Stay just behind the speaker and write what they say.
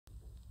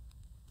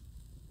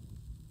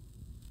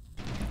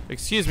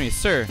Excuse me,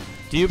 sir.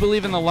 Do you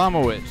believe in the llama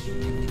witch?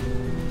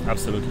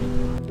 Absolutely.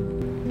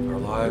 Our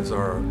lives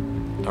are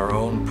our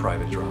own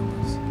private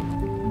dramas.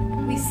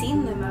 We've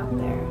seen them out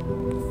there.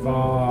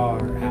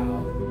 Far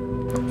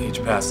out.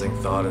 Each passing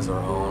thought is our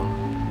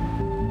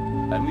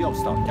own. And we all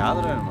start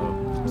gathering and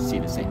we'll see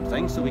the same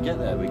thing. So we get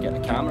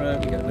the camera,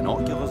 we get the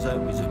binoculars out,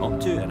 we zoom up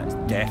to it, and it's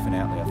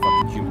definitely a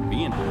fucking human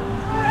being.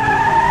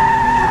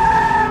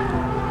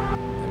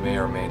 They may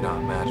or may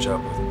not match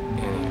up with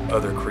any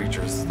other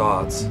creature's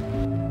thoughts.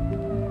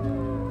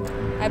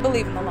 I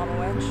believe in the llama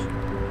witch.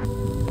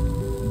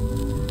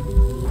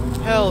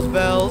 Hell's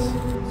bells.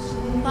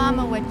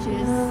 Llama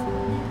witches.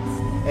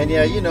 And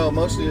yeah, you know,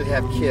 mostly they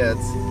have kids,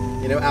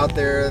 you know, out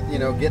there, you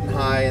know, getting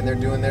high and they're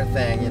doing their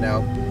thing, you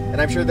know. And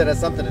I'm sure that has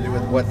something to do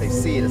with what they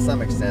see to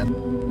some extent.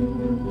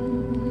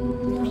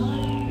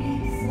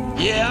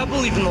 Yeah, I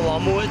believe in the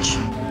llama witch.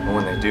 And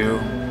when they do,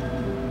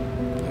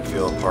 they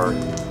feel a part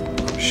of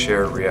a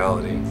shared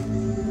reality.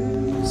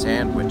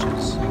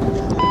 Sandwiches.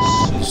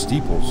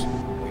 Steeples.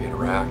 We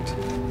interact,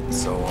 and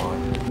so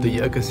on. The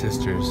Yucca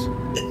sisters.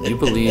 You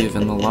believe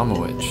in the llama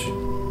witch?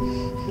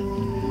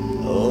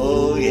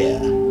 Oh, yeah.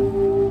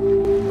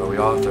 But we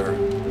author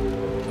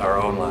our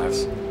own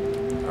lives,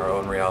 our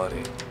own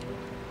reality.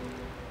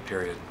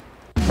 Period.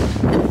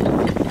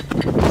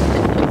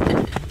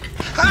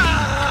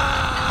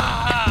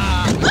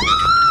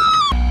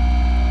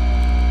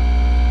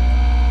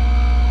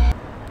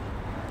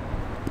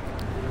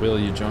 Will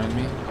you join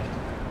me?